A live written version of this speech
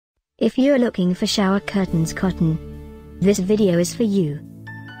If you're looking for shower curtains cotton, this video is for you.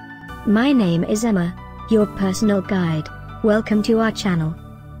 My name is Emma, your personal guide. Welcome to our channel.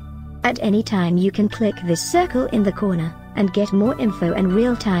 At any time you can click this circle in the corner, and get more info and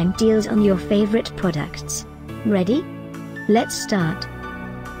real-time deals on your favorite products. Ready? Let's start.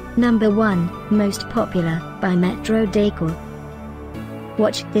 Number 1, Most Popular, by MetroDecor.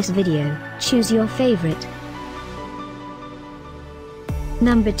 Watch this video, choose your favorite.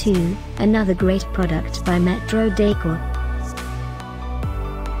 Number 2, another great product by MetroDecor.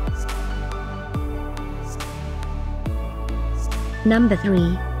 Number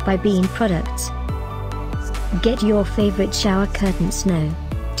 3, by Bean Products. Get your favorite shower curtain snow.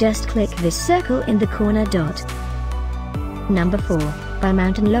 Just click this circle in the corner dot. Number 4, by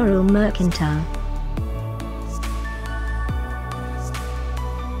Mountain Laurel Mercantile.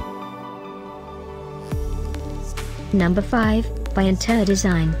 Number 5, by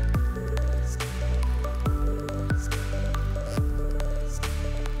InterDesign.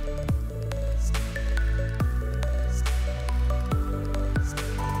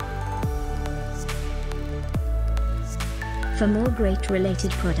 For more great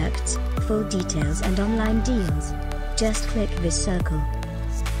related products, full details and online deals, just click this circle.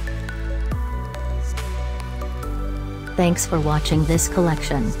 Thanks for watching this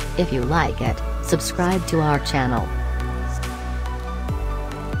collection. If you like it, subscribe to our channel.